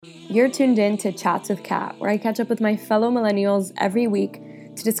You're tuned in to Chats with Kat, where I catch up with my fellow millennials every week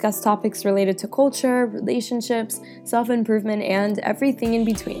to discuss topics related to culture, relationships, self-improvement, and everything in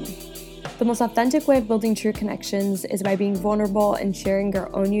between. The most authentic way of building true connections is by being vulnerable and sharing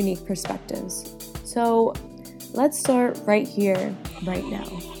our own unique perspectives. So let's start right here, right now.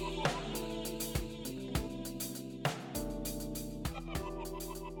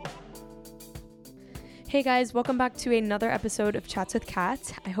 Hey guys, welcome back to another episode of Chats with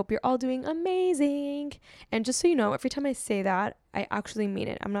Kat. I hope you're all doing amazing. And just so you know, every time I say that, I actually mean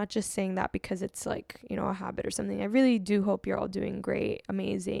it. I'm not just saying that because it's like, a habit or something. I really do hope you're all doing great,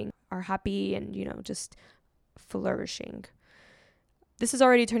 amazing, are happy, and, just flourishing. This is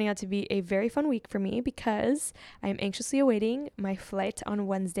already turning out to be a very fun week for me because I'm anxiously awaiting my flight on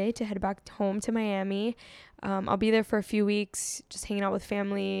Wednesday to head back home to Miami. I'll be there for a few weeks, just hanging out with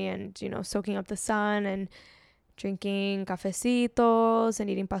family and, soaking up the sun and drinking cafecitos and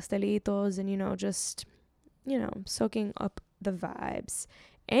eating pastelitos and, just, soaking up the vibes.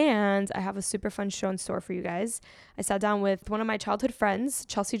 And I have a super fun show in store for you guys. I sat down with one of my childhood friends,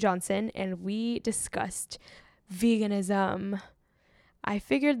 Chelsea Johnson, and we discussed veganism. I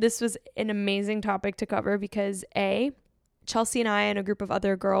figured this was an amazing topic to cover because Chelsea and I and a group of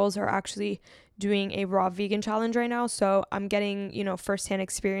other girls are actually doing a raw vegan challenge right now. So I'm getting, firsthand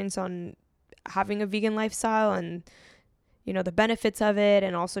experience on having a vegan lifestyle and, the benefits of it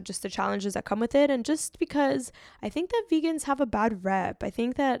and also just the challenges that come with it. And just because I think that vegans have a bad rep. I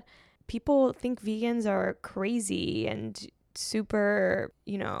think that people think vegans are crazy and super,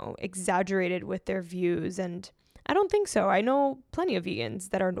 exaggerated with their views. And I don't think so. I know plenty of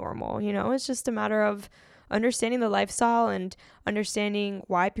vegans that are normal, it's just a matter of understanding the lifestyle and understanding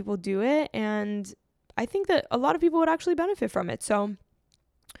why people do it. And I think that a lot of people would actually benefit from it. So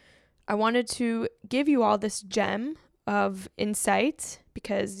I wanted to give you all this gem of insight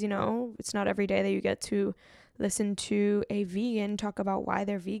because, it's not every day that you get to listen to a vegan talk about why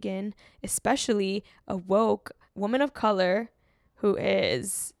they're vegan, especially a woke woman of color who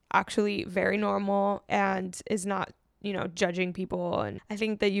is actually very normal and is not, judging people. And I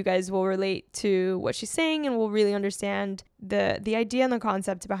think that you guys will relate to what she's saying and will really understand the idea and the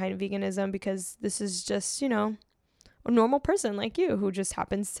concept behind veganism, because this is just, a normal person like you who just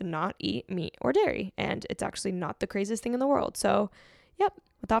happens to not eat meat or dairy. And it's actually not the craziest thing in the world. So, yep,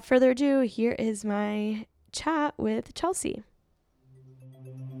 without further ado, here is my chat with Chelsea.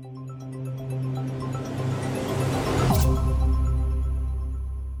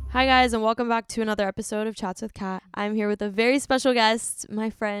 Hi guys, and welcome back to another episode of Chats with Kat. I'm here with a very special guest, my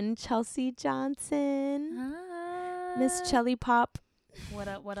friend Chelsea Johnson. Hi. Miss Chelly Pop. What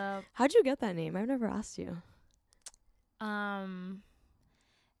up, what up? How'd you get that name? I've never asked you.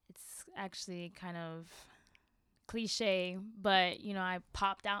 It's actually kind of cliche, but I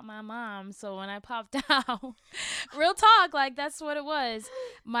popped out my mom. So when I popped out, real talk, like that's what it was.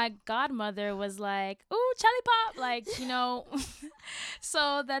 My godmother was like, "Ooh, Chelly Pop," like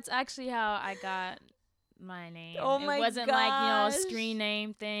so that's actually how I got my name. Oh my It wasn't gosh. like a screen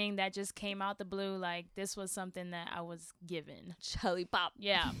name thing that just came out the blue. Like this was something that I was given. Chelly Pop.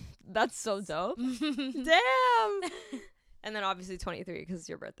 Yeah. That's so dope. Damn. And then obviously 23 because it's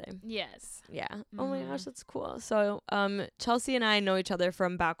your birthday. Yes. Yeah. Oh my gosh, that's cool. So Chelsea and I know each other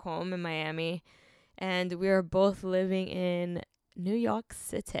from back home in Miami, and we are both living in New York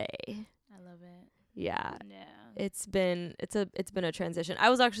City. I love it. Yeah. Yeah. It's been a transition.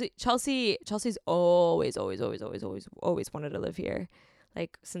 I was actually Chelsea's always wanted to live here.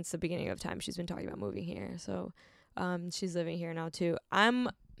 Like since the beginning of time she's been talking about moving here. So she's living here now too.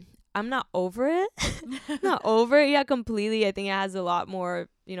 I'm not over it. Not over it yet completely. I think it has a lot more,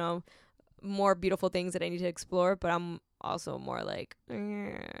 more beautiful things that I need to explore, but I'm also more like,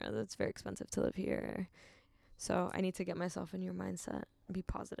 that's very expensive to live here. So I need to get myself in your mindset and be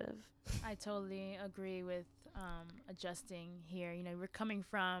positive. I totally agree with adjusting here. We're coming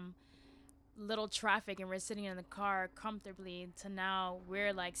from little traffic and we're sitting in the car comfortably to now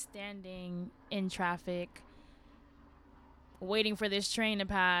we're like standing in traffic waiting for this train to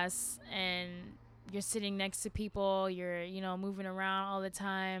pass, and you're sitting next to people, you're moving around all the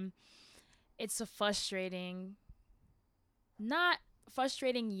time. It's not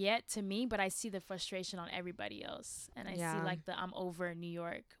frustrating yet to me, but I see the frustration on everybody else, and I see like I'm over New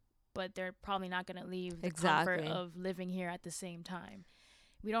York, but they're probably not going to leave the comfort of living here at the same time.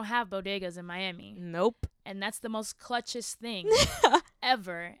 We don't have bodegas in Miami. Nope. And that's the most clutchest thing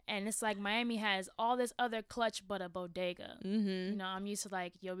ever. And it's like Miami has all this other clutch but a bodega. Mm-hmm. I'm used to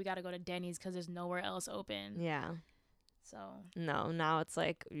like, we got to go to Denny's because there's nowhere else open. Yeah. So No, now it's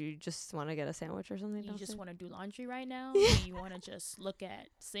like you just want to get a sandwich or something. you just downstairs. want to do laundry right now? You want to just look at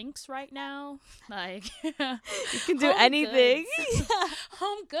sinks right now? Like You can do Home anything. Goods.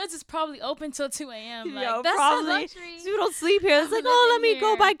 Home Goods is probably open till 2 a.m. Like Yo, that's probably. the luxury. So you don't sleep here. It's I'm like, oh, let living me go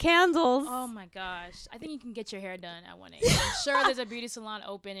here. buy candles. Oh my gosh. I think you can get your hair done at 1 a.m. I'm sure there's a beauty salon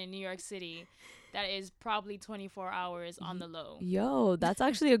open in New York City that is probably 24 hours on the low. Yo, that's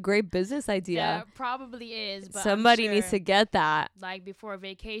actually a great business idea. That probably is, but Somebody I'm needs sure, to get that. like before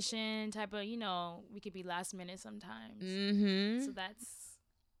vacation type of, we could be last minute sometimes. Mm-hmm. So that's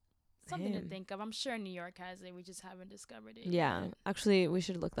something to Damn. think of. I'm sure New York has it. We just haven't discovered it. Yeah, yet. actually, we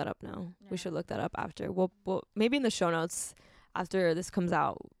should look that up now. Yeah. We should look that up after. We'll maybe in the show notes after this comes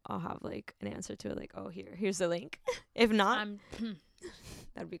out, I'll have like an answer to it. Like, oh, here's the link. If not,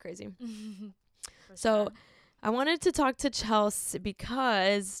 that'd be crazy. So, sure. I wanted to talk to Chelsea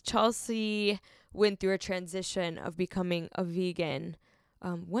because Chelsea went through a transition of becoming a vegan.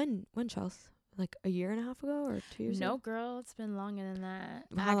 When Chelsea? Like a year and a half ago or 2 years No, ago? girl, it's been longer than that.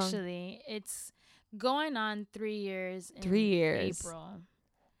 How long? Actually, it's going on 3 years in 3 years. April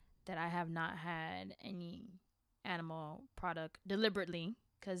that I have not had any animal product deliberately,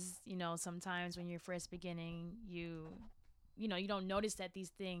 because sometimes when you're first beginning, you don't notice that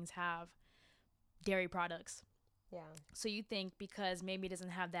these things have dairy products. Yeah. So you think because maybe it doesn't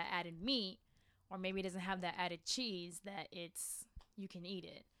have that added meat or maybe it doesn't have that added cheese that you can eat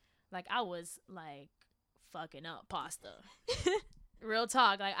it. Like I was like fucking up pasta. Real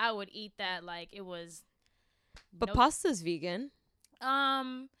talk. Like I would eat that like it was. But pasta's vegan.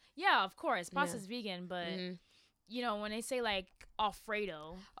 Yeah, of course. Pasta's vegan, but when they say like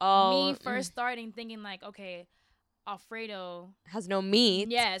Alfredo, me first starting thinking like, okay, Alfredo has no meat.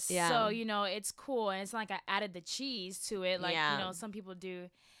 Yes. Yeah. So, it's cool. And it's not like I added the cheese to it. Like, some people do.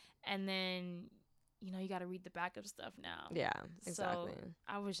 And then, you got to read the back of stuff now. Yeah, exactly. So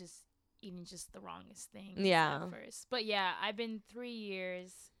I was just eating just the wrongest thing. Yeah. At first. But yeah, I've been 3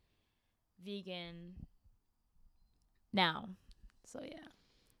 years vegan now. So yeah.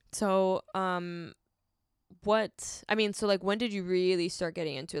 So, when did you really start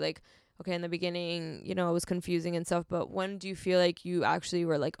getting into like, okay, in the beginning, it was confusing and stuff, but when do you feel like you actually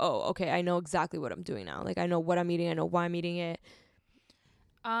were like, oh, okay, I know exactly what I'm doing now. Like, I know what I'm eating. I know why I'm eating it.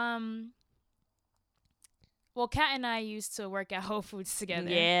 Well, Kat and I used to work at Whole Foods together.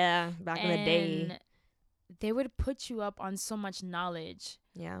 Yeah, back in the day. They would put you up on so much knowledge.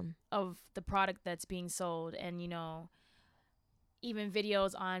 Yeah. Of the product that's being sold, and even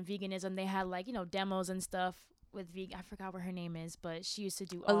videos on veganism. They had like demos and stuff with vegan. I forgot what her name is, but she used to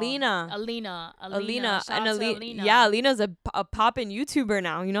do Alina. Yeah, Alina's a poppin' YouTuber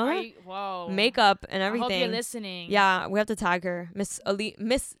now. You know that? Whoa. Makeup and everything. I hope you're listening. Yeah, we have to tag her, Miss. I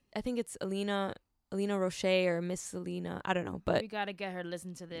think it's Alina Roche or Miss Alina. I don't know, but we gotta get her to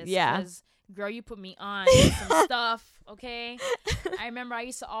listen to this. Yeah. 'Cause, girl, you put me on some stuff. Okay. I remember I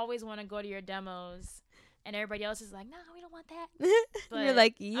used to always want to go to your demos. And everybody else is like, no, we don't want that. But you're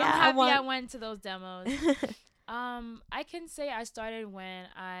like, yeah, I'm happy I went to those demos. I can say I started when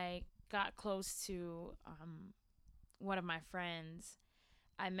I got close to one of my friends.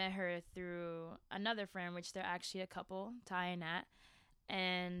 I met her through another friend, which they're actually a couple, Ty and Nat.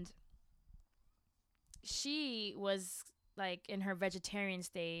 And she was like in her vegetarian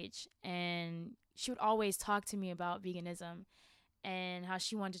stage, and she would always talk to me about veganism and how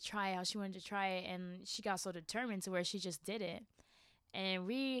she wanted to try it, and she got so determined to where she just did it. And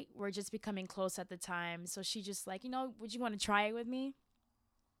we were just becoming close at the time, so she just like, would you want to try it with me?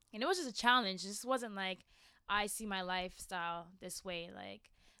 And it was just a challenge. This wasn't like I see my lifestyle this way, like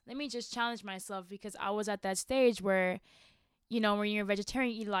let me just challenge myself, because I was at that stage where when you're a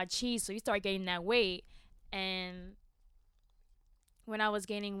vegetarian, you eat a lot of cheese, so you start gaining that weight. And when I was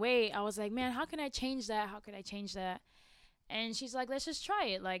gaining weight, I was like, man, how can I change that? And she's like, let's just try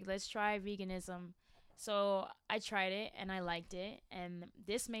it. Like, let's try veganism. So I tried it and I liked it. And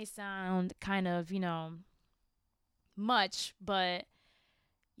this may sound kind of, much, but,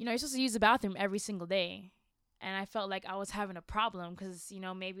 you're supposed to use the bathroom every single day. And I felt like I was having a problem because,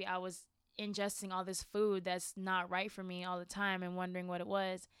 maybe I was ingesting all this food that's not right for me all the time and wondering what it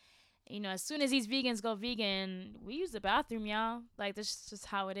was. As soon as these vegans go vegan, we use the bathroom, y'all. Like, that's just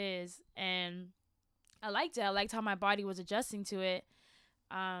how it is. And I liked it. I liked how my body was adjusting to it.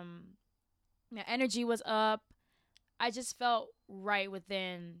 My energy was up. I just felt right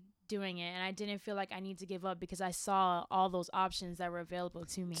within doing it, and I didn't feel like I need to give up because I saw all those options that were available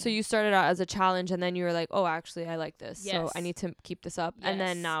to me. So you started out as a challenge, and then you were like, oh, actually, I like this. Yes. So I need to keep this up. Yes. And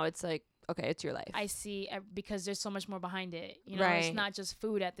then now it's like, okay, it's your life. I see, because there's so much more behind it. Right. It's not just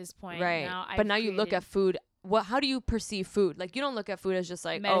food at this point. Right. Now but now you look at food how do you perceive food? Like, you don't look at food as just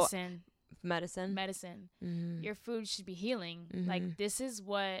like, medicine. oh, medicine. Mm-hmm. Your food should be healing. Mm-hmm. Like, this is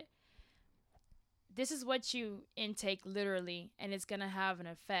what you intake literally, and it's gonna have an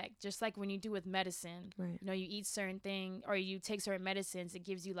effect. Just like when you do with medicine, right. You know, you eat certain thing or you take certain medicines, it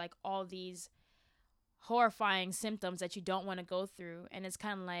gives you like all these horrifying symptoms that you don't want to go through. And it's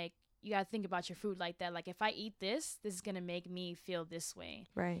kind of like, you gotta think about your food like that. Like, if I eat this is gonna make me feel this way.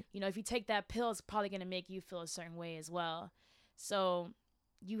 Right. You know, if you take that pill, it's probably gonna make you feel a certain way as well. So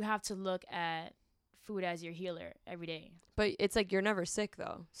you have to look at food as your healer every day. But it's like you're never sick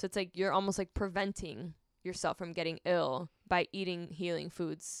though. So it's like you're almost like preventing yourself from getting ill by eating healing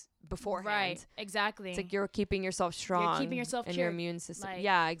foods beforehand. Right, exactly. It's like you're keeping yourself strong. You're keeping yourself and cured. your immune system. Like,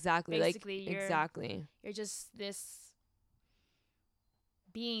 yeah, exactly. Basically, like exactly. You're just this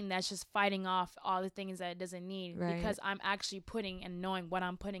being that's just fighting off all the things that it doesn't need, right. because I'm actually putting and knowing what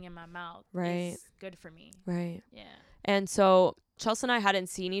I'm putting in my mouth right. is good for me. Right. Yeah. And so Chelsea and I hadn't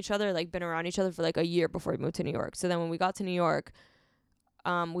seen each other, like been around each other for like a year before we moved to New York. So then when we got to New York,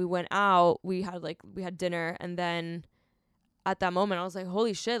 we went out, we had dinner, and then at that moment I was like,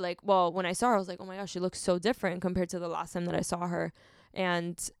 holy shit, like, well, when I saw her I was like, oh my gosh, she looks so different compared to the last time that I saw her.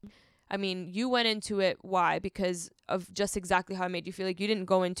 And I mean, you went into it, why? Because of just exactly how it made you feel. Like, you didn't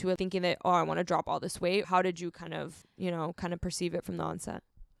go into it thinking that, oh, I want to drop all this weight. How did you kind of perceive it from the onset?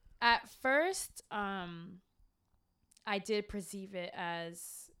 At first, I did perceive it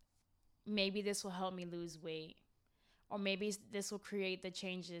as, maybe this will help me lose weight, or maybe this will create the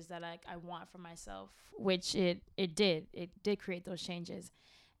changes that I want for myself, which it did. It did create those changes.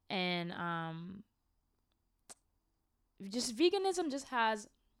 And just veganism just has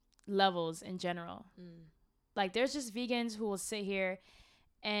levels in general. Like, there's just vegans who will sit here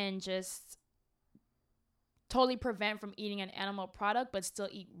and just totally prevent from eating an animal product but still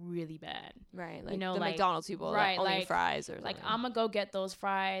eat really bad. Right. Like, you know, the like McDonald's people, right, that only like, fries or like, something. I'm gonna go get those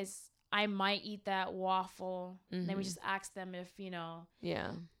fries. I might eat that waffle. Mm-hmm. Then we just ask them if, you know.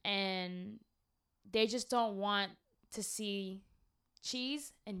 Yeah. And they just don't want to see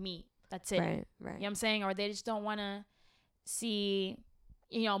cheese and meat. That's it. Right. You know what I'm saying? Or they just don't want to see,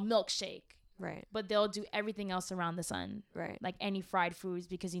 you know, milkshake. Right. But they'll do everything else around the sun. Right. Like any fried foods,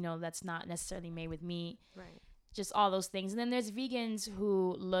 because, you know, that's not necessarily made with meat. Right. Just all those things. And then there's vegans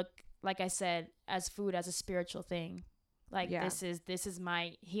who look, like I said, as food as a spiritual thing. Like, yeah. this is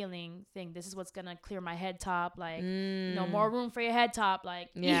my healing thing. This is what's gonna clear my head top. Like, you know, more room for your head top. Like,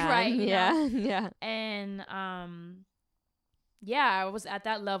 yeah. eat right. You know? Yeah. And yeah, I was at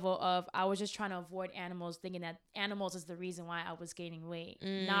that level of, I was just trying to avoid animals, thinking that animals is the reason why I was gaining weight.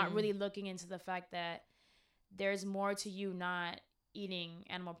 Not really looking into the fact that there's more to you not eating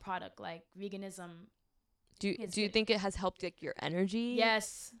animal product. Like, veganism. Do you think it has helped, like, your energy?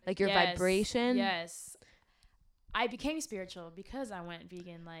 Yes. Like, your vibration? Yes. I became spiritual because I went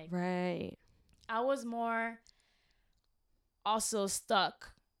vegan. Like, right. I was more also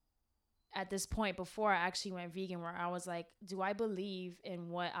stuck at this point before I actually went vegan, where I was like, do I believe in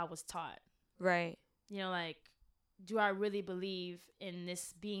what I was taught? Right. You know, like, do I really believe in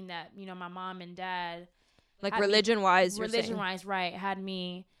this being that, you know, my mom and dad, like, religion-wise, right, had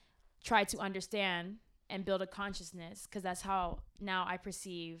me try to understand and build a consciousness, because that's how now I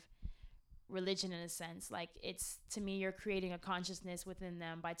perceive religion, in a sense. Like, it's, to me, you're creating a consciousness within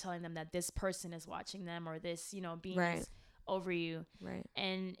them by telling them that this person is watching them, or this, you know, being is over you. Right.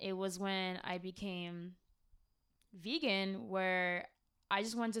 And it was when I became vegan where I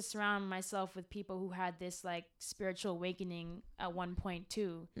just wanted to surround myself with people who had this, like, spiritual awakening at one point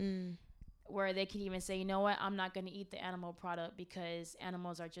too, where they could even say, you know what, I'm not going to eat the animal product because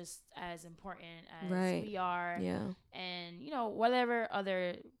animals are just as important as we are. Yeah. And, you know, whatever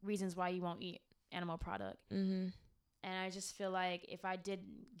other reasons why you won't eat animal product. Mm-hmm. And I just feel like if I did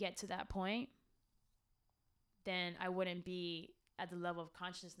get to that point, then I wouldn't be at the level of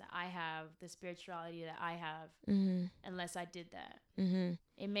consciousness that I have, the spirituality that I have, unless I did that.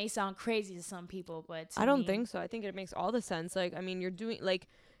 It may sound crazy to some people, but I don't think so. I think it makes all the sense. Like, I mean, you're doing, like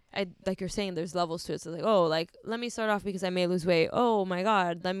you're saying, there's levels to it. So, like, oh, like, let me start off because I may lose weight. Oh my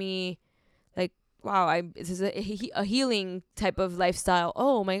God, let me, like, wow, this is a healing type of lifestyle.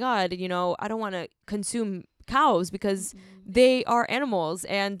 Oh my God, you know, I don't want to consume cows because they are animals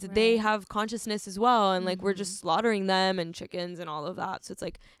and they have consciousness as well, and like, we're just slaughtering them, and chickens and all of that. So it's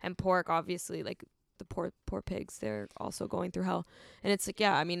like, and pork, obviously, like the poor pigs, they're also going through hell. And it's like,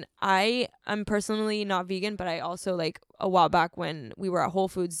 yeah, I mean, I'm personally not vegan, but I also, like, a while back when we were at Whole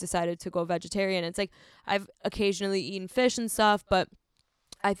Foods, decided to go vegetarian. It's like, I've occasionally eaten fish and stuff, but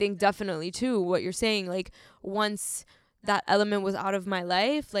I think definitely too what you're saying, like, once that element was out of my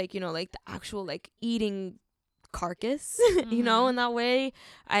life, like, you know, like the actual, like, eating carcass, you know, in that way.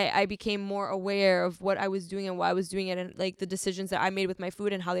 I became more aware of what I was doing and why I was doing it, and like the decisions that I made with my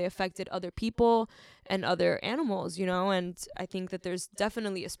food and how they affected other people and other animals, you know. And I think that there's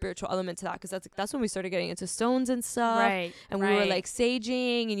definitely a spiritual element to that, because that's when we started getting into stones and stuff, and we were like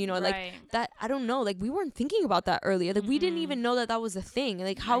saging, and you know, like that. I don't know, like we weren't thinking about that earlier, like we didn't even know that that was a thing,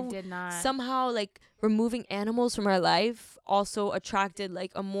 like how somehow like removing animals from our life also attracted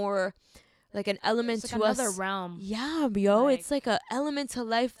like a more like an element like to us, another realm. Yeah, yo, like, it's like a element to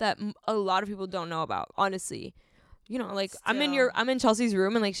life that a lot of people don't know about, honestly. You know, like still. I'm in Chelsea's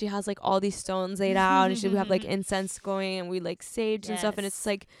room, and like she has like all these stones laid out, and we have like incense going, and we like sage and stuff, and it's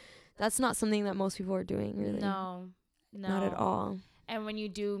like that's not something that most people are doing, really. No, not at all. And when you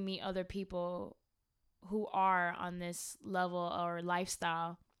do meet other people who are on this level or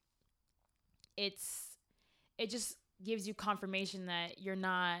lifestyle, it just gives you confirmation that you're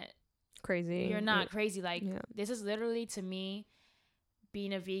not crazy. You're not crazy. Like, this is literally, to me,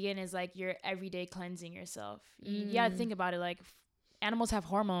 being a vegan is like you're everyday cleansing yourself. You gotta think about it. Like, animals have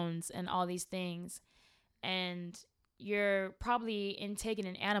hormones and all these things, and you're probably intaking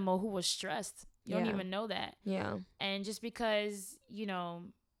an animal who was stressed. You don't even know that. Yeah. And just because, you know,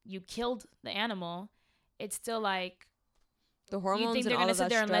 you killed the animal, it's still like the hormones. You think they're gonna sit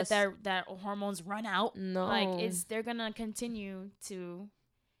there stress. and let that hormones run out? No. Like, they're gonna continue to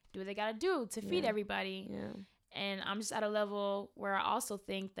do what they gotta do to feed everybody. Yeah. And I'm just at a level where I also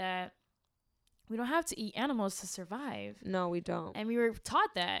think that we don't have to eat animals to survive. No, we don't. And we were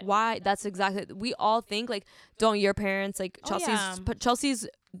taught that. Why? That's exactly. We all think like, don't your parents like Chelsea's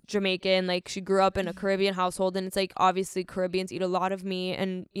Jamaican, like she grew up in a Caribbean household, and it's like obviously Caribbeans eat a lot of meat,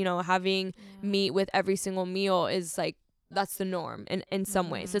 and you know, having meat with every single meal is like, that's the norm in some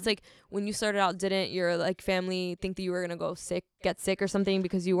way. So it's like, when you started out, didn't your like family think that you were gonna get sick or something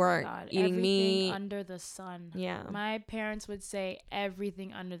because you weren't eating everything meat under the sun? Yeah. My parents would say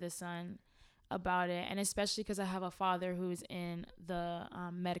everything under the sun about it, and especially because I have a father who's in the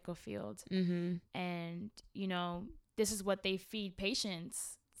medical field, and you know, this is what they feed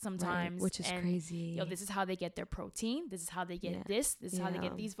patients sometimes, which is crazy. Yo, this is how they get their protein. This is how they get this is how they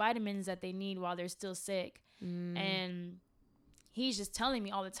get these vitamins that they need while they're still sick. And he's just telling me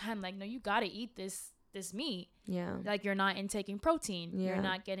all the time, like, no, you gotta eat this meat. Yeah. Like, you're not intaking protein. Yeah. You're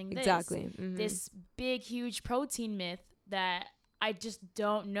not getting this. Exactly. This big, huge protein myth that I just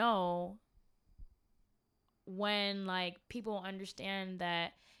don't know when, like, people understand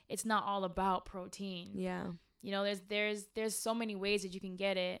that it's not all about protein. Yeah. You know, there's so many ways that you can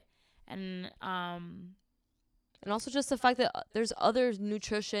get it. And also just the fact that there's other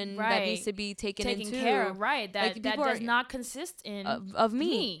nutrition that needs to be taken care of, that like, that does not consist in of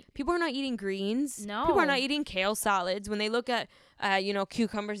meat. People are not eating greens. No. People are not eating kale salads. When they look at you know,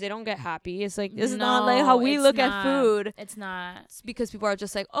 cucumbers, they don't get happy. It's like, this is not like how we look at food. It's not. It's because people are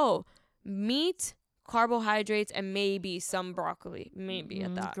just like, oh, meat, carbohydrates, and maybe some broccoli, maybe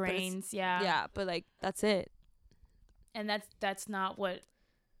at that. Grains, but like, that's it. And that's not what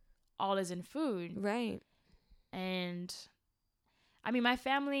all is in food. Right. And I mean, my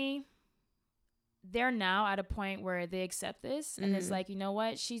family, they're now at a point where they accept this, and it's like, you know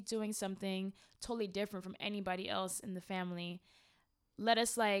what? She's doing something totally different from anybody else in the family. Let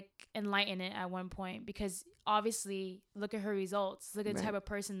us like enlighten it at one point, because obviously look at her results. Look at the type of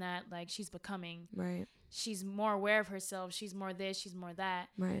person that like she's becoming. Right. She's more aware of herself. She's more this, she's more that.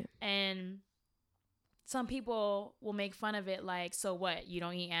 Right. And some people will make fun of it, like, so what? You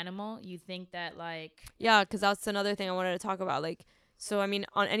don't eat animal? You think that, like... Yeah, because that's another thing I wanted to talk about. Like, so, I mean,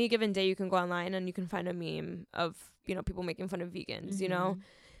 on any given day, you can go online and you can find a meme of, you know, people making fun of vegans, you know?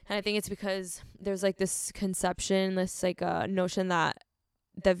 And I think it's because there's, like, this conception, this, like, notion that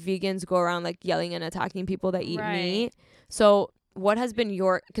vegans go around, like, yelling and attacking people that eat meat. So what has been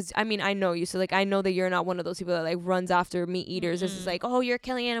your... Because, I mean, I know you. So, like, I know that you're not one of those people that, like, runs after meat eaters. It's just like, oh, you're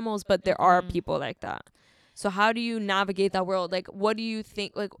killing animals. But there are people like that. So how do you navigate that world? Like, what do you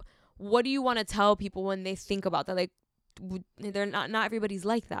think, like, what do you want to tell people when they think about that? Like, they're not everybody's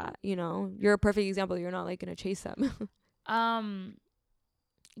like that, you know? You're a perfect example. You're not, like, going to chase them.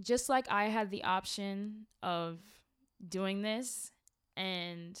 Just like I had the option of doing this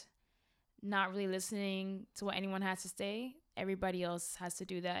and not really listening to what anyone has to say, everybody else has to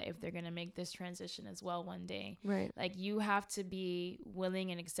do that if they're going to make this transition as well one day. Right. Like, you have to be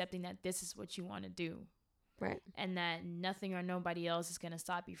willing and accepting that this is what you want to do. Right. And that nothing or nobody else is going to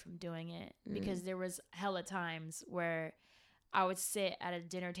stop you from doing it. Because there was hella times where I would sit at a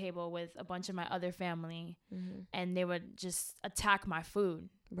dinner table with a bunch of my other family and they would just attack my food.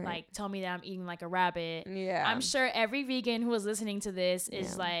 Right. Like, tell me that I'm eating like a rabbit. Yeah. I'm sure every vegan who is listening to this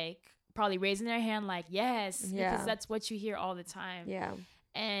is like, probably raising their hand like, yes, Yeah. because that's what you hear all the time. Yeah.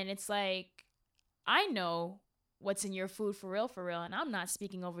 And it's like, I know what's in your food for real, and I'm not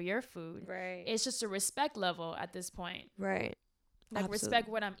speaking over your food. Right. It's just a respect level at this point. Right. Like, Absolutely. respect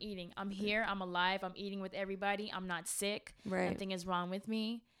what I'm eating. I'm here, I'm alive, I'm eating with everybody, I'm not sick. Right. Nothing is wrong with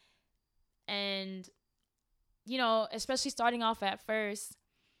me. And, you know, especially starting off at first,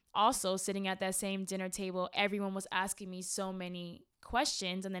 also sitting at that same dinner table, everyone was asking me so many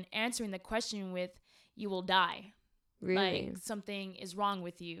questions and then answering the question with, you will die. Really? Like, something is wrong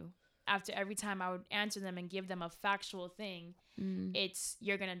with you. After every time I would answer them and give them a factual thing, it's,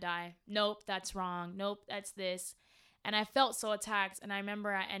 you're gonna die. Nope, that's wrong. Nope, that's this. And I felt so attacked. And I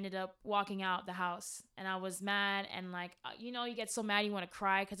remember I ended up walking out the house and I was mad. And like, you know, you get so mad you want to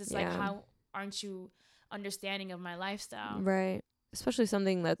cry because it's like, how aren't you understanding of my lifestyle? Right. Especially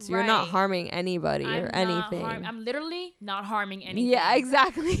something that's, you're not harming anybody or anything. I'm literally not harming anything. Yeah,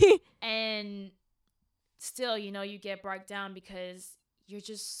 exactly. And still, you know, you get brought down because you're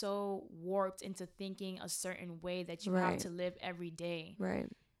just so warped into thinking a certain way that you have to live every day. Right.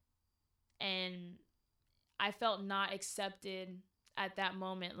 And I felt not accepted at that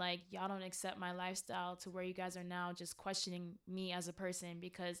moment. Like, y'all don't accept my lifestyle to where you guys are now just questioning me as a person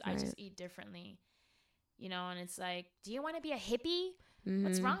because I just eat differently. You know, and it's like, do you want to be a hippie?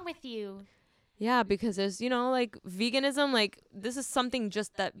 What's wrong with you? Yeah, because there's, you know, like veganism, like this is something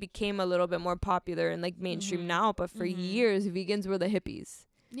just that became a little bit more popular and like mainstream now. But for years, vegans were the hippies.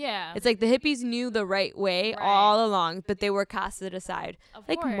 Yeah. It's like the hippies knew the right way all along, but they were casted aside. Of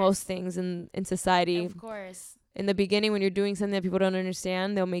like course. Most things in society. Of course. In the beginning, when you're doing something that people don't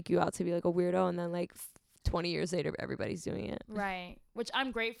understand, they'll make you out to be like a weirdo. And then like 20 years later, everybody's doing it. Right. Which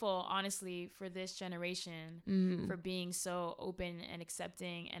I'm grateful, honestly, for this generation for being so open and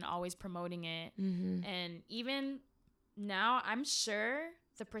accepting and always promoting it. And even now, I'm sure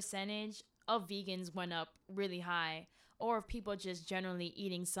the percentage of vegans went up really high, or of people just generally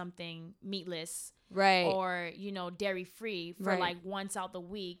eating something meatless. Right. Or, you know, dairy free for like once out the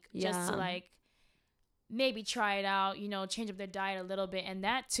week just to like maybe try it out, you know, change up their diet a little bit. And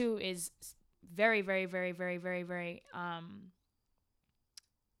that too is very, very, very, very, very, very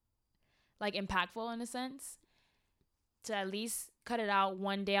like impactful in a sense. To at least cut it out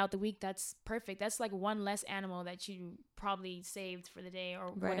one day out the week, that's perfect. That's like one less animal that you probably saved for the day or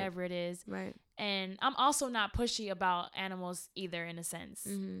whatever it is. Right. And I'm also not pushy about animals either, in a sense.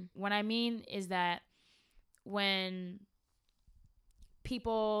 What I mean is that when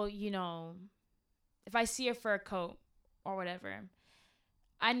people, you know, if I see a fur coat or whatever,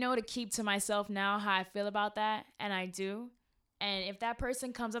 I know to keep to myself now how I feel about that, and I do. And if that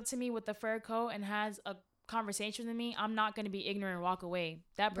person comes up to me with the fur coat and has a conversation with me, I'm not going to be ignorant and walk away.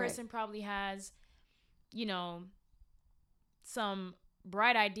 That person probably has, you know, some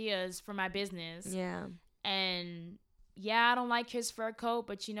bright ideas for my business. Yeah. And yeah, I don't like his fur coat,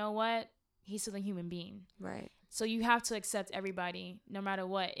 but you know what? He's still a human being. Right. So you have to accept everybody, no matter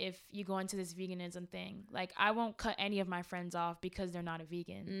what, if you go into this veganism thing. Like, I won't cut any of my friends off because they're not a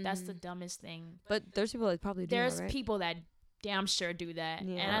vegan. That's the dumbest thing. But there's people that probably do There's that, right? people that damn sure do that.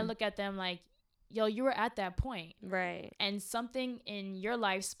 Yeah. And I look at them like, yo, you were at that point. Right. And something in your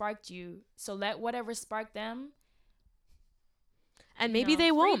life sparked you. So let whatever sparked them. And maybe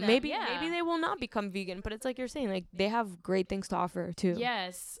they won't. Maybe Yeah. maybe they will not become vegan. But it's like you're saying, like they have great things to offer too.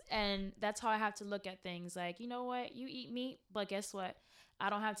 Yes. And that's how I have to look at things. Like, you know what? You eat meat, but guess what? I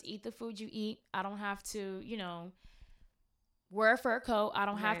don't have to eat the food you eat. I don't have to, you know, wear a fur coat. I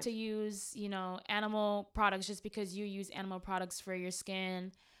don't have to use, you know, animal products just because you use animal products for your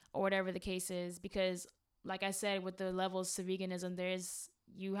skin or whatever the case is. Because like I said, with the levels to veganism,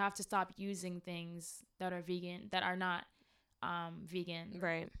 you have to stop using things that are vegan, that are not vegan.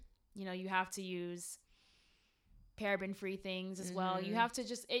 Right. You know, you have to use paraben-free things as well. You have to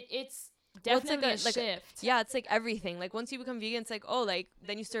just, it's definitely a shift. Yeah, it's like everything. Like once you become vegan, it's like, oh, like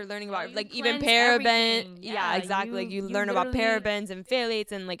then you start learning about like even cleanse paraben. everything. Yeah, exactly. Like you learn about parabens and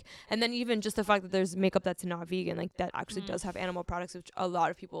phthalates and like, and then even just the fact that there's makeup that's not vegan, like that actually does have animal products, which a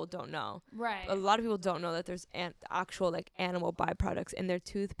lot of people don't know. Right. A lot of people don't know that there's actual like animal byproducts in their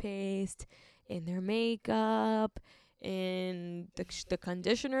toothpaste, in their makeup, in the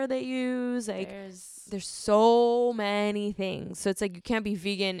conditioner they use. Like there's so many things. So it's like you can't be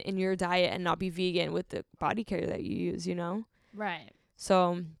vegan in your diet and not be vegan with the body care that you use, you know? Right.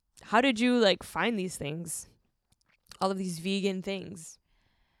 So how did you like find these things? All of these vegan things?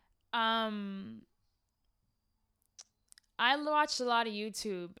 I watched a lot of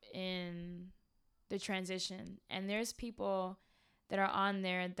YouTube in the transition, and there's people that are on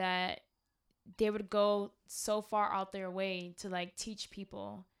there that they would go so far out their way to like teach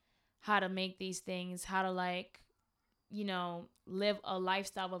people how to make these things, how to like, you know, live a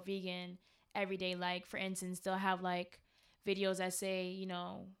lifestyle of vegan every day. Like, for instance, they'll have like videos that say, you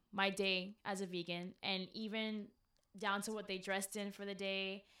know, my day as a vegan, and even down to what they dressed in for the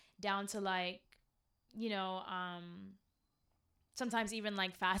day, down to like, you know, sometimes even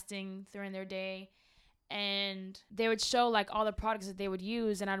like fasting during their day. And they would show like all the products that they would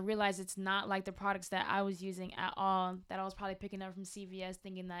use, and I'd realize it's not like the products that I was using at all, that I was probably picking up from CVS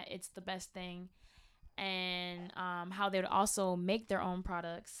thinking that it's the best thing. And how they would also make their own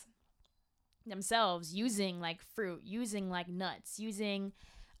products themselves using like fruit, using like nuts, using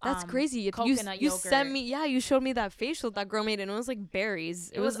That's crazy. coconut you yogurt. sent me, yeah, you showed me that facial that girl made, and it was like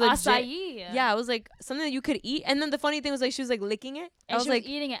berries. It was legit. acai. Yeah, it was like something that you could eat. And then the funny thing was like she was like licking it. And I was she like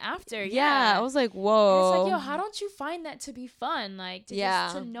was eating it after. yeah, Yeah. I was like, And whoa. it's like, yo, how don't you find that to be fun? Like, to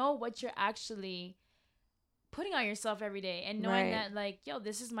just to know what you're actually putting on yourself every day, and knowing that like, yo,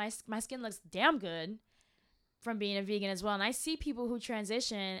 this is my skin looks damn good from being a vegan as well. And I see people who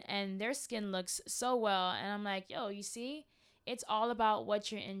transition and their skin looks so well, and I'm like, yo, you see, it's all about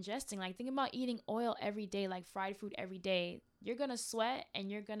what you're ingesting. Like, think about eating oil every day, like fried food every day. You're gonna sweat,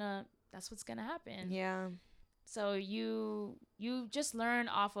 and that's what's gonna happen. Yeah. So you just learn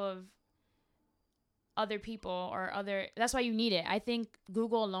off of other people or other. That's why you need it. I think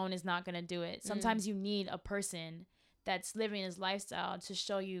Google alone is not gonna do it. Sometimes you need a person that's living his lifestyle to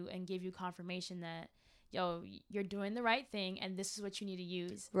show you and give you confirmation that, yo, you're doing the right thing, and this is what you need to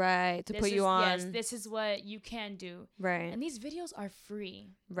use. Right. To put you on. Yes, this is what you can do. Right. And these videos are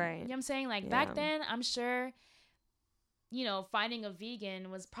free. Right. You know what I'm saying? Like, back then, I'm sure, you know, finding a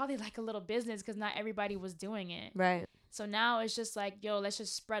vegan was probably like a little business because not everybody was doing it. Right. So now it's just like, yo, let's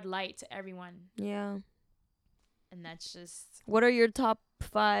just spread light to everyone. Yeah. And that's just... What are your top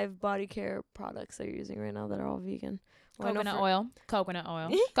 5 body care products that you're using right now that are all vegan? Well, coconut oil, coconut oil,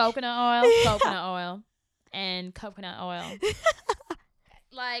 coconut oil, coconut oil, and coconut oil.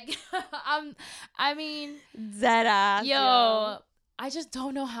 Like, I mean, dead ass. Yo, I just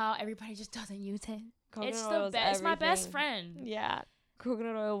don't know how everybody just doesn't use it. Coconut It's oil the is best. It's my best everything. friend. Yeah.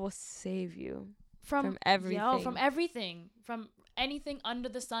 Coconut oil will save you from everything. Yo, from everything. From anything under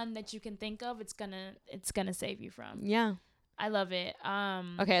the sun that you can think of, it's gonna save you from. Yeah. I love it.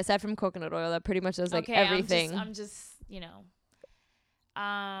 Okay, aside from coconut oil, that pretty much does like everything. I'm just, you know.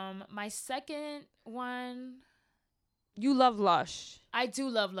 My second one. You love Lush. I do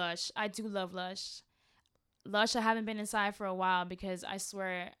love Lush. Lush, I haven't been inside for a while because I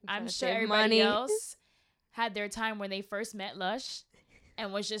swear, I'm sure everybody else had their time when they first met Lush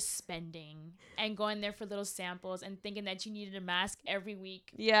and was just spending and going there for little samples and thinking that you needed a mask every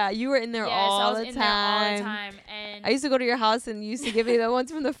week. Yeah, you were in there all the time. And I used to go to your house and you used to give me the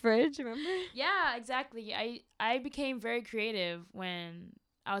ones from the fridge, remember? Yeah, exactly. I became very creative when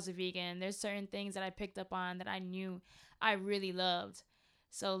I was a vegan. There's certain things that I picked up on that I knew I really loved.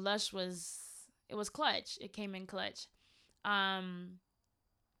 So Lush was clutch. It came in clutch.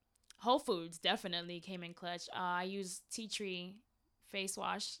 Whole Foods definitely came in clutch. I use tea tree face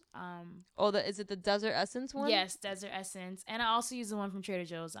wash. Is it the Desert Essence one? Yes, Desert Essence. And I also use the one from Trader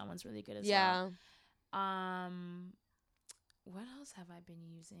Joe's. That one's really good as well. What else have I been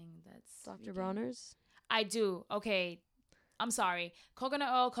using that's Dr. Bronner's? I do. Okay. I'm sorry. Coconut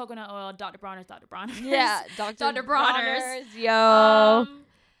oil, Dr. Bronner's. Yeah, Dr. Bronner's. Yo.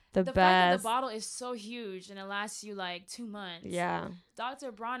 The fact best. that the bottle is so huge and it lasts you like 2 months. Yeah.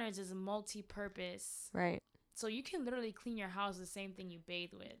 Dr. Bronner's is multi-purpose. Right. So you can literally clean your house the same thing you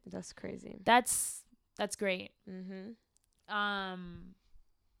bathe with. That's crazy. That's great. Mhm.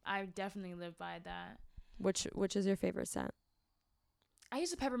 I definitely live by that. Which is your favorite scent? I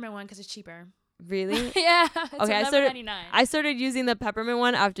use the peppermint one because it's cheaper. Really? Yeah. Okay, I started using the peppermint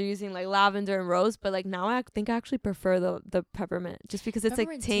one after using like lavender and rose, but like now I think I actually prefer the peppermint just because it's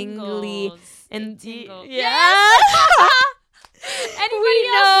peppermint like tingly and tingles. Yeah. Anybody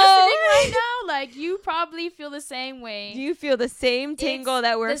else listening right now, like, you probably feel the same way. Do you feel the same tingle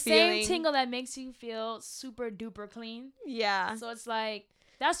that we're feeling? The same tingle that makes you feel super duper clean. Yeah. So it's like,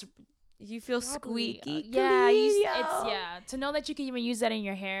 that's... You feel squeaky. To know that you can even use that in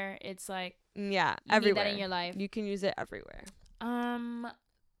your hair, it's like... Yeah, you everywhere. need that in your life. You can use it everywhere.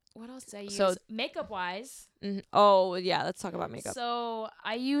 What else do I use? So, makeup-wise. Oh, yeah, let's talk about makeup. So,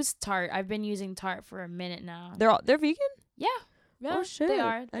 I use Tarte. I've been using Tarte for a minute now. They're vegan? Yeah. Oh, shit. They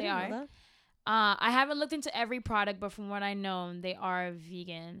are. They are. I haven't looked into every product, but from what I know, they are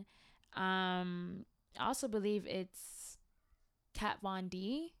vegan. I also believe it's Kat Von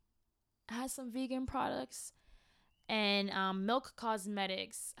D has some vegan products. And Milk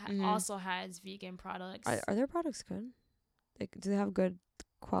Cosmetics also has vegan products. Are their products good? Do they have good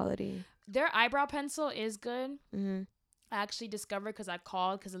quality? Their eyebrow pencil is good. Mm-hmm. I actually discovered because I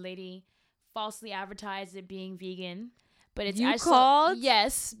called because a lady falsely advertised it being vegan. But it's You actually called?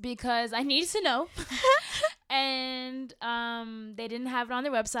 yes, because I needed to know. And they didn't have it on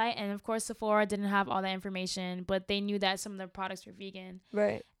their website, and of course Sephora didn't have all that information, but they knew that some of their products were vegan.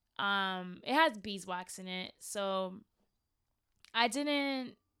 Right. It has beeswax in it, so I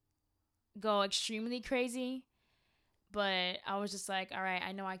didn't go extremely crazy, but I was just like, all right,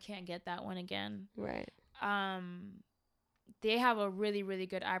 I know I can't get that one again. Right. They have a really, really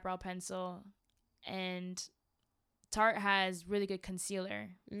good eyebrow pencil, and Tarte has really good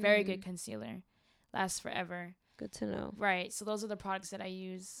concealer. Very good concealer. Lasts forever. Good to know. Right. So those are the products that I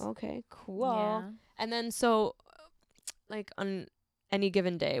use. Okay, cool. Yeah. And then so like on any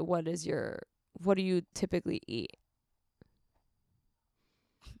given day, what do you typically eat?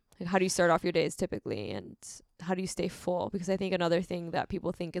 Like, how do you start off your days typically, and how do you stay full? Because I think another thing that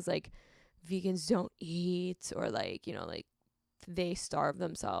people think is like vegans don't eat, or like, you know, like they starve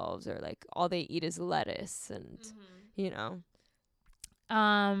themselves, or like all they eat is lettuce, and you know.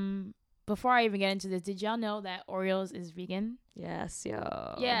 Before I even get into this, did y'all know that Oreos is vegan? Yes,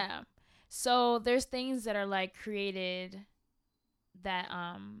 yo. Yeah. So there's things that are like created that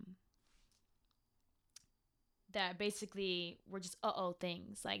that basically were just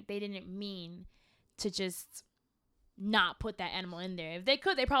things. Like they didn't mean to just not put that animal in there. If they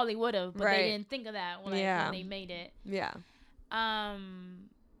could, they probably would have, but they didn't think of that when they made it. Yeah.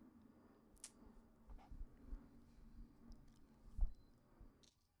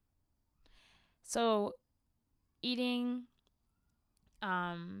 So eating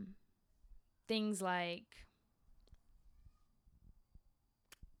things like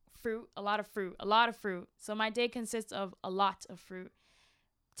fruit, a lot of fruit. So my day consists of a lot of fruit.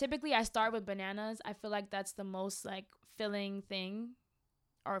 Typically I start with bananas. I feel like that's the most like filling thing,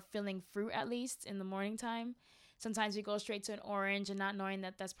 or filling fruit at least in the morning time. Sometimes we go straight to an orange and not knowing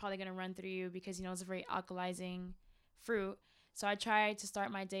that that's probably going to run through you because, you know, it's a very alkalizing fruit. So I try to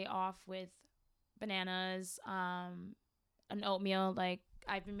start my day off with bananas, an oatmeal. Like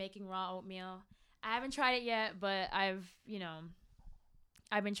I've been making raw oatmeal. I haven't tried it yet, but I've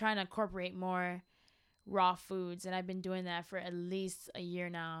been trying to incorporate more raw foods, and I've been doing that for at least a year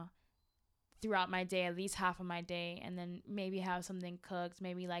now. Throughout my day, at least half of my day, and then maybe have something cooked,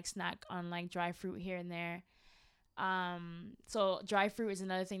 maybe like snack on like dry fruit here and there. So dry fruit is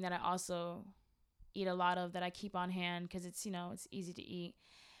another thing that I also eat a lot of, that I keep on hand because it's, you know, it's easy to eat.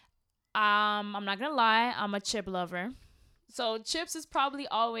 I'm not gonna lie, I'm a chip lover. So chips is probably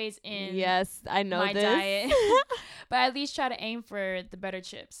always in my diet. But I at least try to aim for the better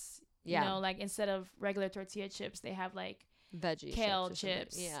chips. Yeah. You know, like instead of regular tortilla chips, they have like veggie kale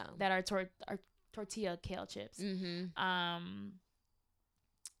chips that are tortilla kale chips.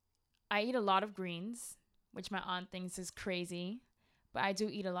 I eat a lot of greens, which my aunt thinks is crazy, but I do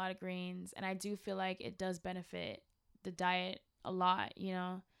eat a lot of greens, and I do feel like it does benefit the diet a lot, you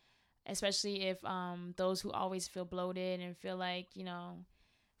know, especially if those who always feel bloated and feel like, you know,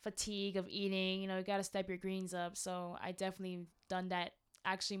 fatigue of eating, you know, you got to step your greens up. So I definitely done that.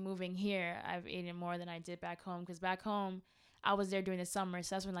 Actually moving here, I've eaten more than I did back home, because back home I was there during the summer,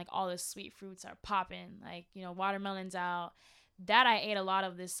 so that's when like all the sweet fruits are popping, like, you know, watermelons out. That I ate a lot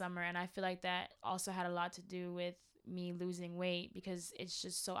of this summer, and I feel like that also had a lot to do with me losing weight, because it's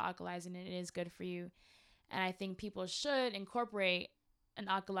just so alkalizing and it is good for you. And I think people should incorporate an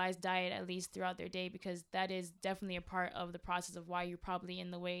alkalized diet at least throughout their day, because that is definitely a part of the process of why you're probably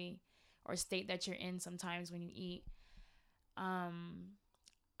in the way or state that you're in sometimes when you eat.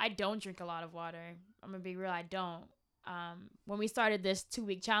 I don't drink a lot of water. I'm gonna be real, I don't. When we started this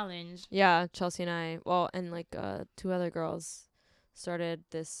 2-week challenge, Chelsea and I, and like 2 other girls started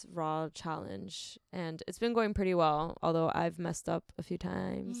this raw challenge, and it's been going pretty well, although I've messed up a few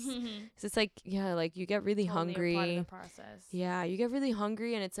times. 'Cause it's like, like you get really hungry. Part of the process. Yeah, you get really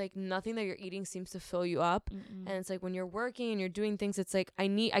hungry, and it's like nothing that you're eating seems to fill you up. And it's like when you're working and you're doing things, it's like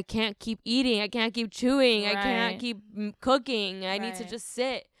I can't keep eating, I can't keep chewing, I can't keep cooking, I need to just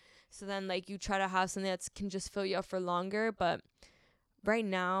sit. So then like you try to have something that can just fill you up for longer. But right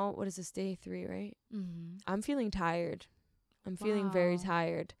now, what is this, day 3, right? I'm feeling tired. I'm feeling very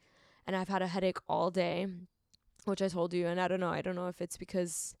tired, and I've had a headache all day, which I told you. And I don't know if it's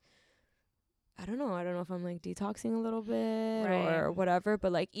because, I don't know if I'm like detoxing a little bit or whatever.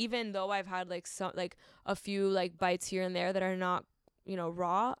 But like, even though I've had like a few like bites here and there that are not, you know,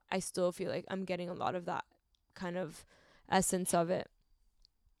 raw, I still feel like I'm getting a lot of that kind of essence of it.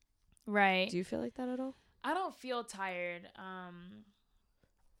 Right. Do you feel like that at all? I don't feel tired. I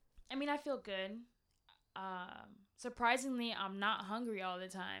mean, I feel good. surprisingly, I'm not hungry all the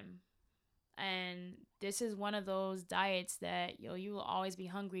time. And this is one of those diets that you will always be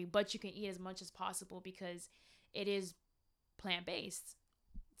hungry, but you can eat as much as possible because it is plant-based.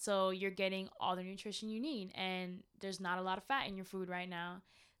 So you're getting all the nutrition you need, and there's not a lot of fat in your food right now.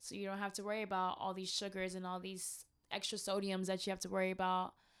 So you don't have to worry about all these sugars and all these extra sodiums that you have to worry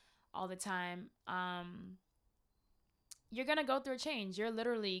about all the time. You're going to go through a change. You're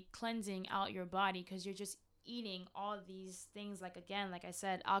literally cleansing out your body because you're just eating all these things, like, again, like I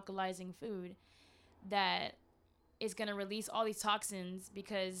said, alkalizing food that is going to release all these toxins,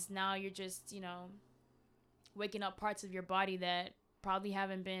 because now you're just, waking up parts of your body that probably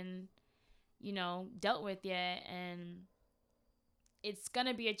haven't been, dealt with yet. And it's going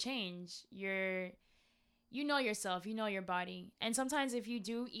to be a change. You know yourself, you know your body. And sometimes if you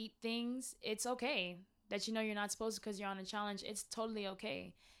do eat things, it's okay that you're not supposed to because you're on a challenge. It's totally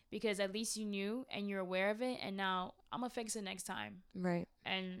okay, because at least you knew and you're aware of it, and now I'm gonna fix it next time. Right.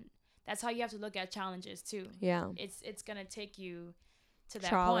 And that's how you have to look at challenges too. Yeah. It's gonna take you to that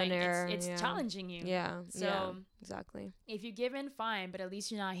Trial point. and error, It's challenging you. Yeah. So yeah, exactly. if you give in, fine, but at least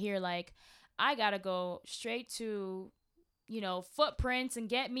you're not here like, I gotta go straight to footprints and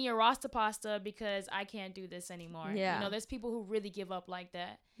get me a Rasta pasta because I can't do this anymore. Yeah. There's people who really give up like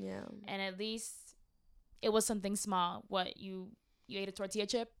that. Yeah. And at least it was something small. What, you ate a tortilla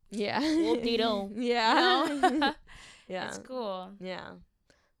chip? Yeah. Whoop-dee-doo. Yeah. Yeah. It's cool. Yeah.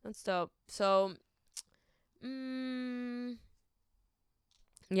 That's dope. So,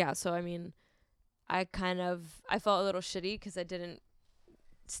 yeah, so I mean, I felt a little shitty because I didn't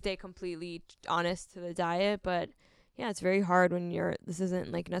stay completely honest to the diet, but yeah, it's very hard when this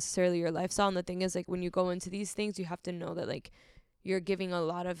isn't like necessarily your lifestyle. And the thing is, like, when you go into these things, you have to know that like you're giving a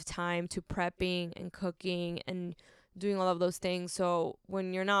lot of time to prepping and cooking and doing all of those things. So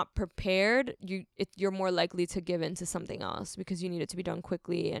when you're not prepared, you're more likely to give in to something else because you need it to be done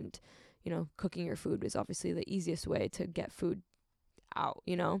quickly. And cooking your food is obviously the easiest way to get food out.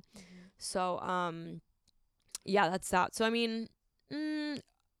 Mm-hmm. So yeah, that's that. So I mean,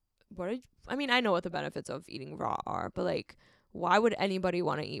 I know what the benefits of eating raw are, but like, why would anybody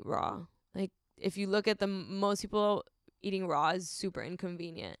want to eat raw? Like, if you look at most people eating raw is super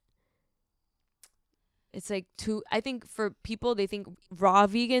inconvenient. It's like I think for people, they think raw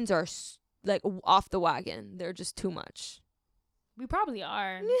vegans are like off the wagon. They're just too much. We probably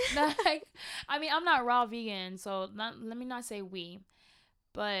are. Like, I mean, I'm not raw vegan, so let me not say we,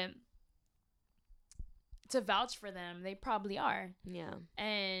 but to vouch for them, they probably are. Yeah.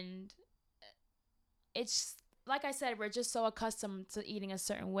 And it's like I said, we're just so accustomed to eating a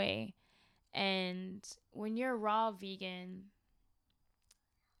certain way. And when you're raw vegan,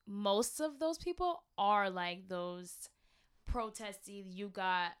 most of those people are like those protesty, you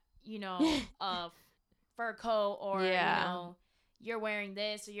got, a fur coat, or, you're wearing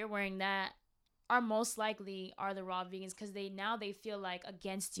this or you're wearing that, are most likely are the raw vegans, because they feel like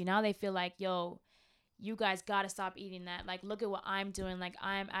against you. Now they feel like, yo, you guys gotta stop eating that. Like, look at what I'm doing. Like,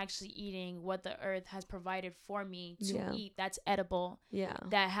 I'm actually eating what the earth has provided for me to eat. That's edible. Yeah.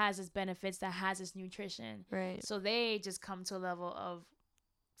 That has its benefits. That has its nutrition. Right. So they just come to a level of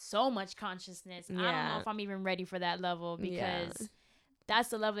so much consciousness. Yeah. I don't know if I'm even ready for that level, because that's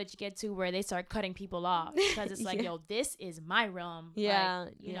the level that you get to where they start cutting people off, because it's like, yo, this is my realm. Yeah.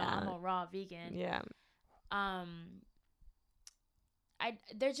 Like, you know, I'm a raw vegan. Yeah.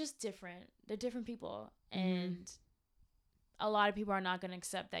 They're just different. They're different people. And a lot of people are not going to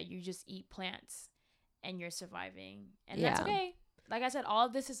accept that you just eat plants and you're surviving. And that's okay. Like I said, all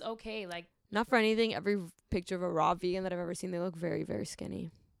of this is okay. Like, not for anything, every picture of a raw vegan that I've ever seen, they look very, very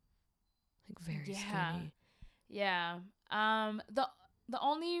skinny. Like, very skinny. Yeah. The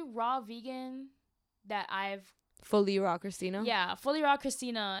only raw vegan that I've... Fully raw Christina? Yeah, fully raw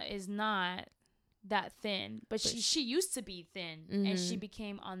Christina is not that thin, but she used to be thin, and she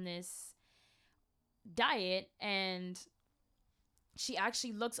became on this diet, and she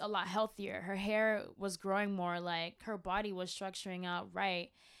actually looks a lot healthier. Her hair was growing more, like her body was structuring out right,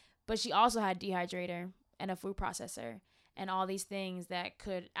 but she also had dehydrator and a food processor and all these things that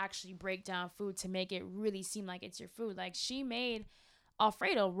could actually break down food to make it really seem like it's your food. Like, she made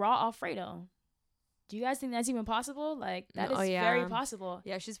Alfredo, raw Alfredo. Do you guys think that's even possible? Like, that is very possible.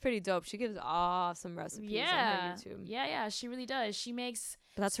 Yeah, she's pretty dope. She gives off some recipes on her YouTube. Yeah, she really does. She makes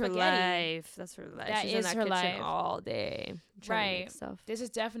But that's spaghetti. Her life. That's her life. That She's is in that her kitchen life. all day trying to make stuff. This is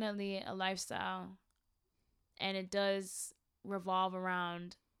definitely a lifestyle. And it does revolve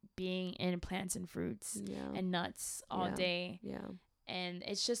around being in plants and fruits and nuts all day. Yeah. And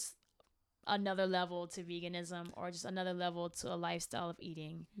it's just another level to veganism, or just another level to a lifestyle of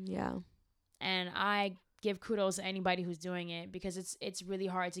eating. Yeah. And I give kudos to anybody who's doing it, because it's really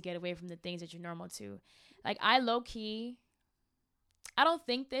hard to get away from the things that you're normal to. Like, I low key, I don't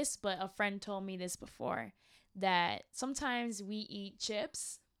think this, but a friend told me this before, that sometimes we eat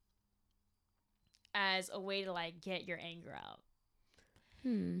chips as a way to like get your anger out.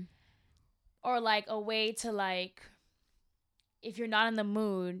 Or like a way to like, if you're not in the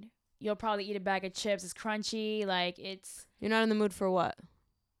mood, you'll probably eat a bag of chips. It's crunchy, like it's. You're not in the mood for what?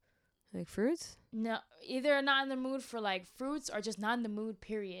 Like fruits? No, either not in the mood for like fruits, or just not in the mood,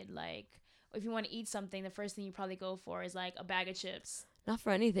 period. Like, if you want to eat something, the first thing you probably go for is like a bag of chips. Not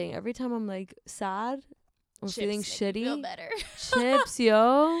for anything. Every time I'm like sad or Chips feeling make shitty, you feel better. chips,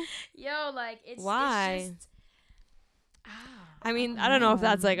 yo. Yo, like Why? It's just, I mean, I don't know if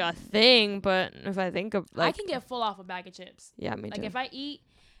that's like a thing, but if I think of like, I can get full off a bag of chips. Yeah, me too. Like if I eat,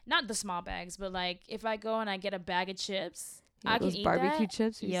 not the small bags, but like if I go and I get a bag of chips, yeah, I those can eat barbecue that.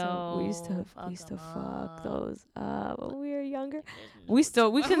 chips. We used to fuck those when we were younger. We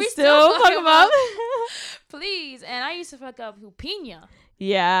can still fuck them up. Please. And I used to fuck up Jupina.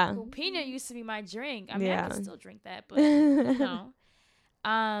 Yeah. Jupina used to be my drink. I mean, Yeah. I can still drink that, but you know.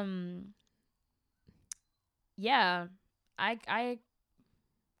 Yeah. I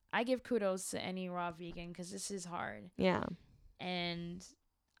give kudos to any raw vegan, because this is hard. Yeah. And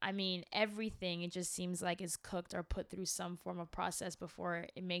I mean, everything, it just seems like is cooked or put through some form of process before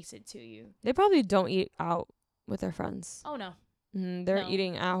it makes it to you. They probably don't eat out with their friends. Oh, no. They're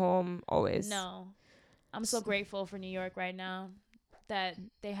eating at home always. No. I'm so grateful for New York right now that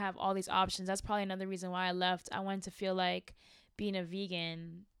they have all these options. That's probably another reason why I left. I wanted to feel like being a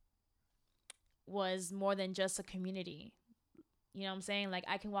vegan was more than just a community. You know what I'm saying? Like,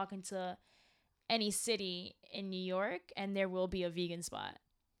 I can walk into any city in New York and there will be a vegan spot.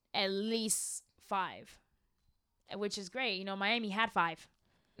 At least 5. Which is great. You know, Miami had 5.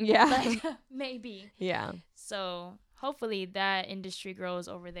 Yeah. Like, maybe. Yeah. So hopefully that industry grows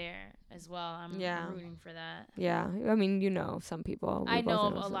over there as well. I'm rooting for that. Yeah. I mean, you know, some people. I know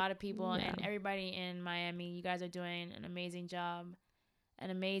of a lot of people, yeah. and everybody in Miami. You guys are doing an amazing job.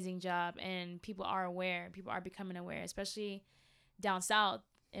 And people are aware. People are becoming aware, especially down south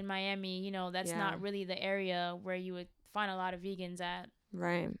in Miami. You know, that's not really the area where you would find a lot of vegans at.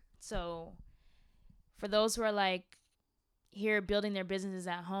 Right. So for those who are like here building their businesses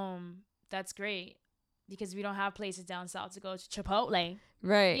at home, that's great, because we don't have places down south to go to Chipotle.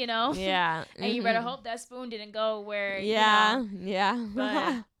 Right. You know? Yeah. And you better hope that spoon didn't go where, yeah. you know. Yeah.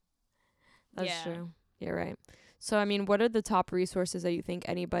 But that's true. You're right. So, I mean, what are the top resources that you think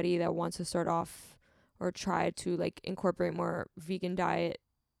anybody that wants to start off or try to like incorporate more vegan diet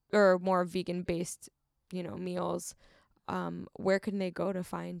or more vegan based, you know, meals, where can they go to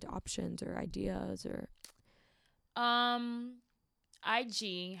find options or ideas or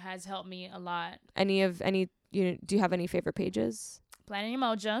IG has helped me a lot. Do you have any favorite pages? Planet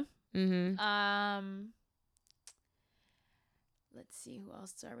Emoja. Mm-hmm. Let's see who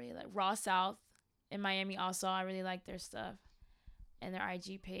else do I really like. Raw South in Miami also, I really like their stuff and their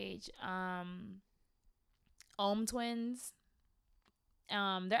IG page. Ohm Twins.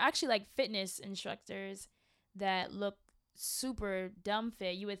 They're actually like fitness instructors that look super dumb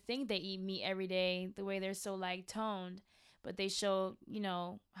fit. You would think they eat meat every day, the way they're so like toned, but they show, you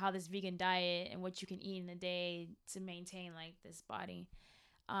know, how this vegan diet and what you can eat in a day to maintain like this body.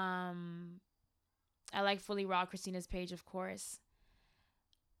 I like Fully Raw, Christina's page, of course.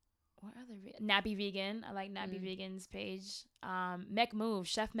 What other Nappy Vegan? I like Nappy Vegan's page. Chef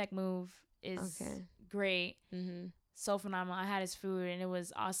Move is great. Mm-hmm. So phenomenal. I had his food and it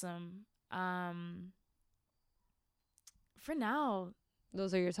was awesome. For now,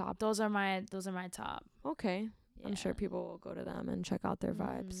 those are your top. Those are my top. Okay. Yeah. I'm sure people will go to them and check out their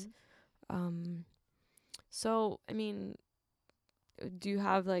vibes. So, I mean, do you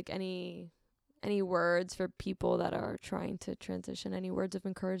have like any words for people that are trying to transition? Any words of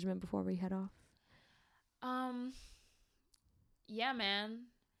encouragement before we head off? Yeah, man.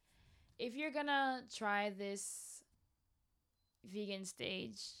 If you're gonna try this vegan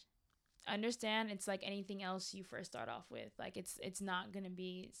stage, understand it's like anything else you first start off with. Like it's not gonna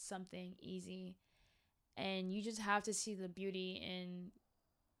be something easy, and you just have to see the beauty in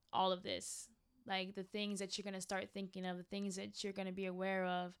all of this. Like the things that you're gonna start thinking of, the things that you're gonna be aware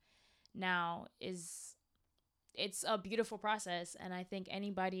of now it's a beautiful process. And I think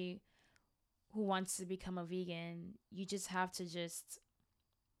anybody who wants to become a vegan, you just have to just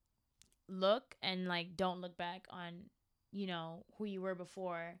look and like don't look back on, you know, who you were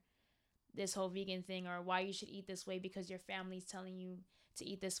before this whole vegan thing, or why you should eat this way because your family's telling you to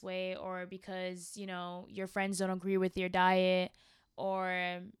eat this way, or because, you know, your friends don't agree with your diet,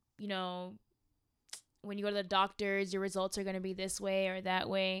 or, you know, when you go to the doctors, your results are going to be this way or that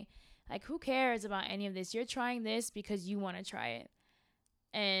way. Like, who cares about any of this? You're trying this because you want to try it.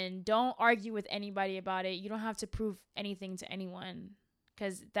 And don't argue with anybody about it. You don't have to prove anything to anyone,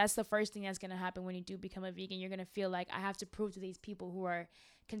 because that's the first thing that's going to happen when you do become a vegan. You're going to feel like, I have to prove to these people who are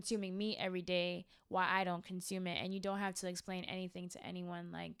consuming meat every day why I don't consume it. And you don't have to explain anything to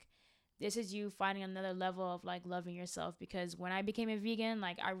anyone. Like, this is you finding another level of like loving yourself, because when I became a vegan,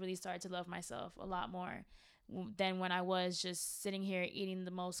 like, I really started to love myself a lot more than when I was just sitting here eating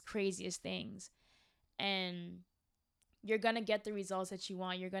the most craziest things. And you're going to get the results that you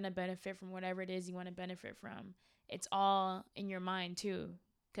want. You're going to benefit from whatever it is you want to benefit from. It's all in your mind too,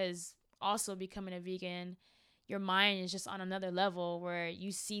 because also becoming a vegan, your mind is just on another level where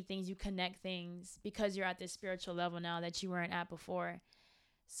you see things, you connect things, because you're at this spiritual level now that you weren't at before.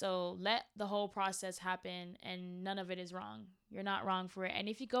 So let the whole process happen, and none of it is wrong. You're not wrong for it. And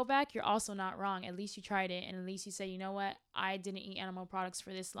if you go back, you're also not wrong. At least you tried it, and at least you say, you know what, I didn't eat animal products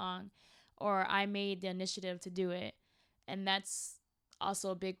for this long, or I made the initiative to do it. And that's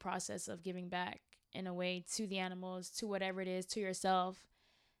also a big process of giving back in a way to the animals, to whatever it is, to yourself.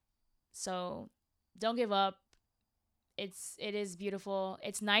 So don't give up. It is beautiful.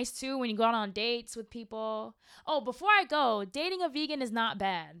 It's nice too when you go out on dates with people. Oh, before I go, dating a vegan is not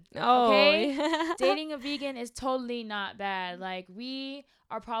bad. Okay? Yeah. Dating a vegan is totally not bad. Like, we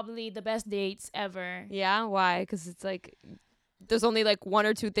are probably the best dates ever. Yeah, why? Because it's like there's only like one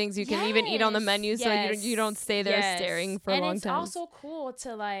or two things you can even eat on the menu, so you don't stay there staring for a long time. And it's also cool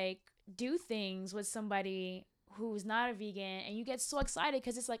to like do things with somebody who's not a vegan, and you get so excited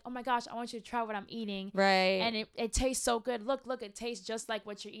because it's like, oh my gosh, I want you to try what I'm eating, right? And it tastes so good. Look, it tastes just like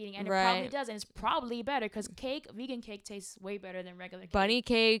what you're eating, and right. It probably does, and it's probably better, because vegan cake tastes way better than regular cake. Bunny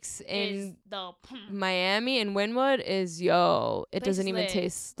cakes in Miami and Wynwood it doesn't even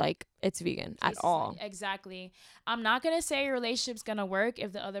taste like it's vegan at all. Exactly. I'm not gonna say your relationship's gonna work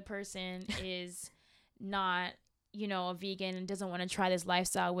if the other person is not, a vegan and doesn't want to try this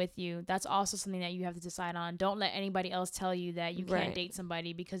lifestyle with you. That's also something that you have to decide on. Don't let anybody else tell you that you can't date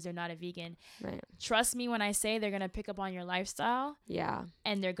somebody because they're not a vegan. Right. Trust me when I say they're going to pick up on your lifestyle. Yeah.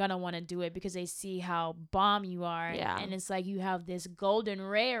 And they're going to want to do it because they see how bomb you are. Yeah. And it's like you have this golden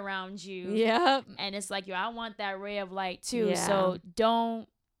ray around you. Yep. And it's like, I want that ray of light too. Yeah. So don't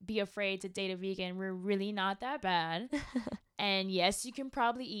be afraid to date a vegan. We're really not that bad. And yes, you can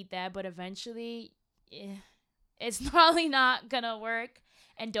probably eat that, but eventually it's probably not gonna work.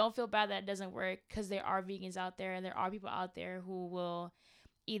 And don't feel bad that it doesn't work, because there are vegans out there, and there are people out there who will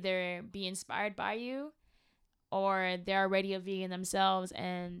either be inspired by you, or they're already a vegan themselves,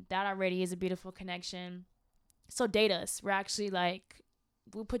 and that already is a beautiful connection. So date us. We're actually like,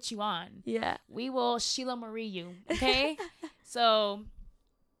 we'll put you on. Yeah. We will Sheila Marie you. Okay? So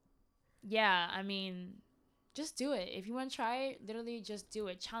yeah, I mean, just do it. If you want to try it, literally just do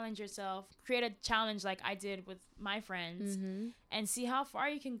it. Challenge yourself. Create a challenge like I did with my friends, and see how far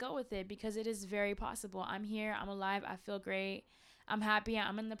you can go with it, because it is very possible. I'm here. I'm alive. I feel great. I'm happy.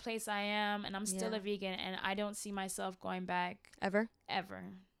 I'm in the place I am, and I'm still a vegan, and I don't see myself going back. Ever.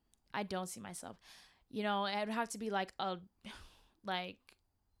 I don't see myself. It would have to be like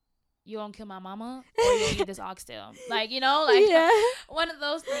you won't kill my mama, or you won't eat this oxtail. One of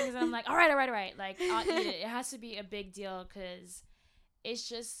those things. And I'm like, all right. Like, I'll eat it. It has to be a big deal, because it's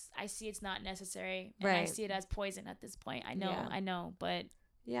just, I see it's not necessary. And I see it as poison at this point. I know, but.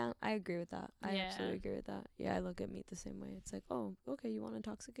 Yeah, I agree with that. I absolutely agree with that. Yeah, I look at meat the same way. It's like, oh, okay, you want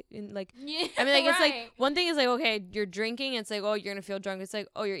intoxicate? And like, I mean, like, it's like, one thing is like, okay, you're drinking. It's like, oh, you're going to feel drunk. It's like,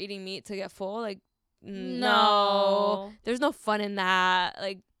 oh, you're eating meat to get full. Like, no. There's no fun in that.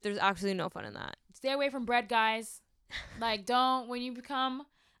 Like, there's actually no fun in that. Stay away from bread, guys. Like, when you become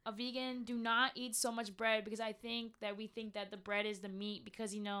a vegan, do not eat so much bread, because I think that we think that the bread is the meat,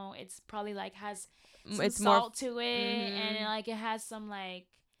 because, it's probably like has some salt to it, and like it has some like,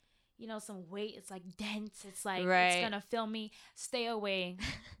 some weight. It's like dense. It's like, it's gonna fill me. Stay away.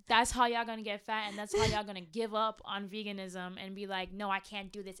 That's how y'all gonna get fat, and that's how y'all gonna give up on veganism and be like, no, I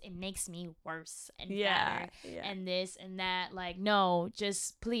can't do this. It makes me worse and fatter and this and that. Like, no,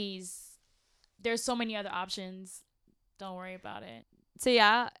 just please. There's so many other options. Don't worry about it. So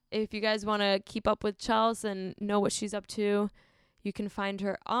yeah, if you guys want to keep up with Chels and know what she's up to, you can find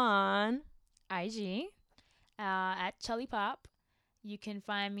her on IG at Chelly Pop. You can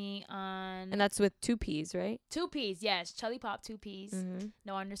find me on... And that's with 2 P's, right? 2 P's, yes. Chelly Pop, 2 P's.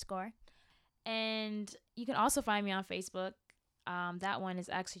 No underscore. And you can also find me on Facebook. That one is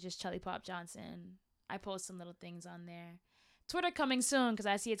actually just Chelly Pop Johnson. I post some little things on there. Twitter coming soon, because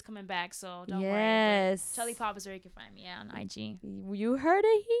I see it's coming back, so don't worry. But Chelly Pop is where you can find me on IG. You heard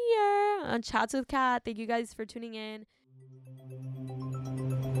it here on Chats with Kat. Thank you guys for tuning in.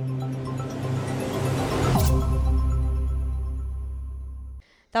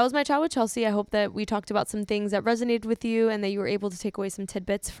 That was my chat with Chelsea. I hope that we talked about some things that resonated with you and that you were able to take away some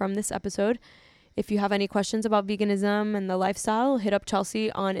tidbits from this episode. If you have any questions about veganism and the lifestyle, hit up Chelsea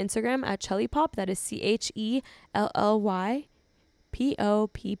on Instagram at ChellyPop. That is ChellyPopp.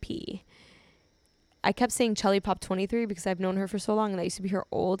 I kept saying ChellyPop23 because I've known her for so long and that used to be her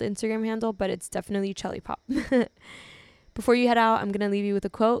old Instagram handle, but it's definitely ChellyPop. Before you head out, I'm going to leave you with a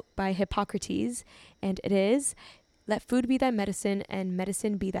quote by Hippocrates, and it is, "Let food be thy medicine and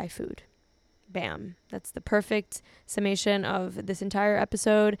medicine be thy food." Bam. That's the perfect summation of this entire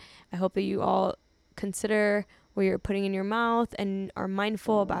episode. I hope that you all consider what you're putting in your mouth and are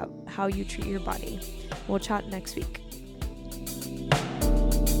mindful about how you treat your body. We'll chat next week.